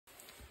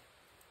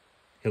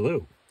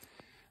Hello,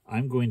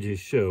 I'm going to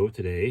show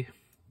today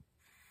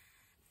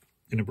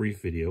in a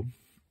brief video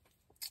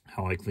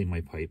how I clean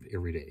my pipe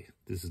every day.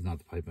 This is not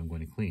the pipe I'm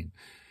going to clean,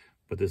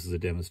 but this is a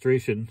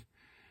demonstration.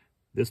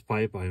 This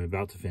pipe I'm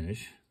about to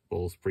finish.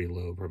 Bowl's pretty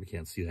low, probably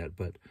can't see that,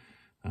 but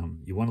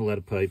you want to let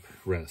a pipe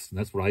rest, and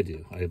that's what I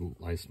do.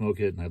 I smoke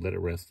it and I let it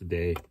rest a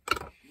day,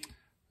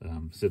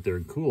 sit there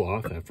and cool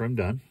off after I'm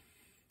done.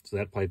 So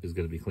that pipe is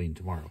going to be cleaned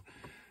tomorrow.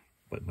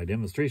 But my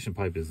demonstration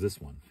pipe is this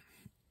one.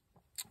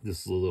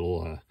 This is a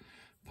little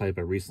pipe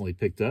I recently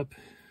picked up,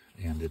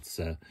 and it's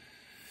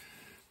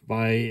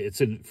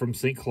from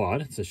St.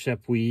 Claude. It's a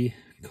Chapuis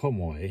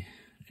Comoy,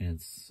 and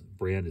its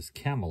brand is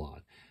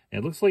Camelot. And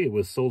it looks like it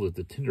was sold at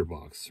the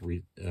Tinderbox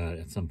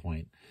at some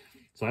point.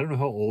 So I don't know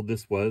how old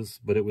this was,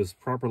 but it was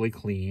properly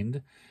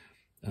cleaned.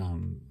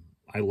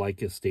 I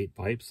like estate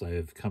pipes. I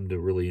have come to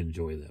really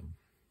enjoy them.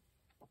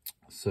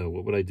 So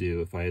what would I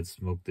do if I had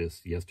smoked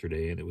this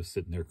yesterday and it was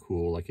sitting there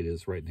cool like it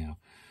is right now,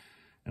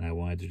 and I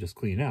wanted to just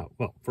clean it out?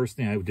 Well, first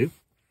thing I would do,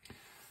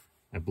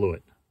 I blow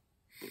it.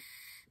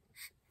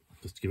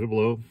 Just give it a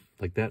blow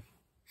like that.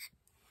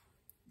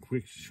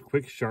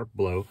 Quick, sharp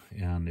blow.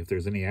 And if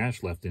there's any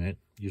ash left in it,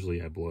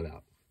 usually I blow it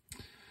out.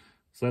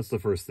 So that's the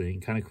first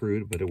thing. Kind of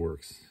crude, but it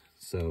works.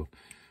 So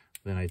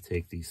then I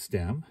take the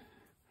stem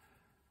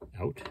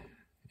out,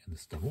 and the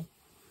stumble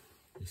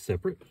is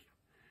separate.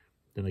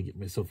 Then I get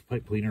myself a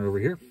pipe cleaner over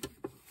here,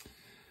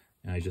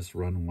 and I just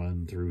run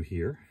one through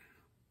here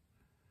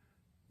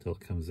until it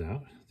comes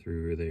out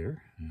through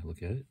there. And I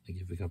look at it. I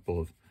give it a couple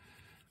of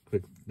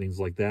quick things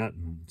like that,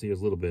 and see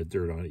there's a little bit of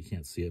dirt on it. You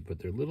can't see it, but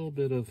there's a little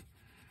bit of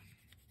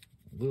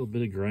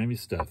grimy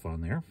stuff on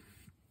there.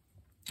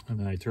 And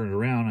then I turn it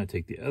around. I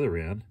take the other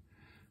end,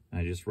 and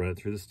I just run it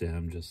through the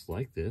stem just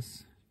like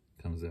this.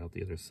 Comes out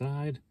the other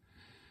side,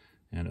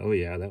 and oh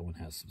yeah, that one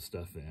has some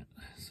stuff in it.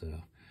 So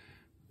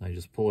I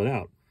just pull it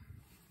out.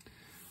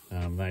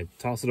 I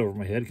toss it over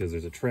my head because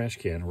there's a trash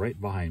can right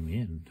behind me,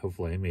 and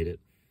hopefully I made it.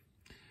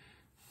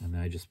 And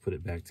then I just put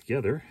it back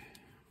together,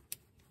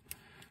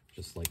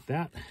 just like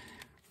that.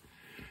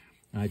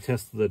 And I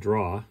test the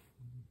draw.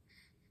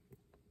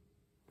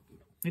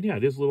 And yeah,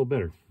 it is a little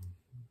better.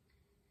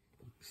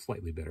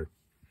 Slightly better.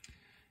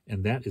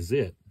 And that is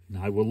it.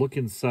 Now I will look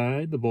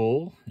inside the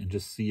bowl and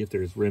just see if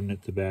there's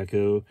remnant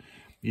tobacco.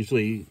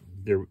 Usually,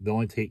 the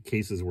only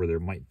cases where there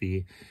might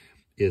be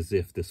is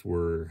if this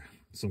were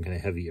some kind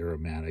of heavy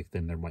aromatic,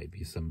 then there might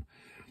be some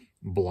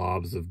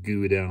blobs of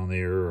goo down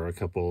there or a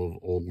couple of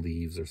old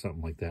leaves or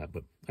something like that.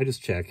 But I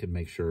just check and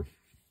make sure.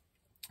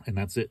 And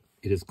that's it.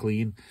 It is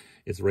clean.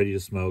 It's ready to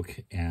smoke.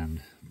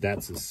 And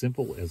that's as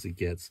simple as it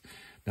gets.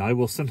 Now, I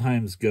will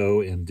sometimes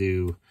go and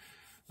do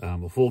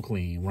a full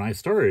clean. When I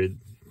started,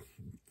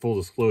 full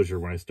disclosure,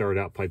 when I started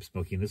out pipe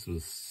smoking, this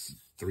was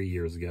 3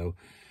 years ago,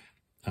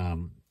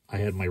 I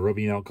had my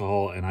rubbing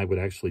alcohol, and I would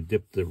actually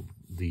dip the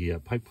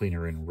pipe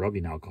cleaner in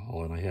rubbing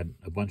alcohol, and I had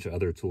a bunch of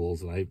other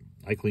tools, and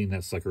I cleaned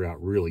that sucker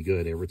out really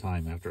good every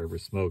time after every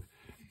smoke.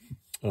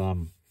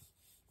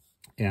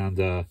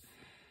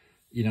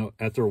 You know,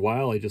 after a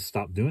while, I just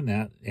stopped doing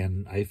that,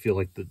 and I feel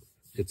like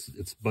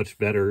it's much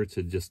better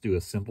to just do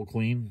a simple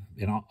clean.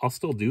 And I'll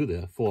still do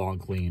the full-on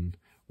clean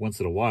once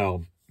in a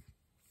while,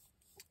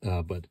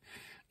 but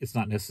it's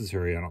not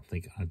necessary, I don't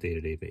think, on a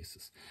day-to-day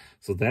basis.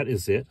 So that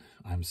is it.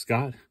 I'm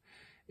Scott,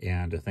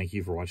 and thank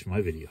you for watching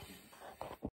my video.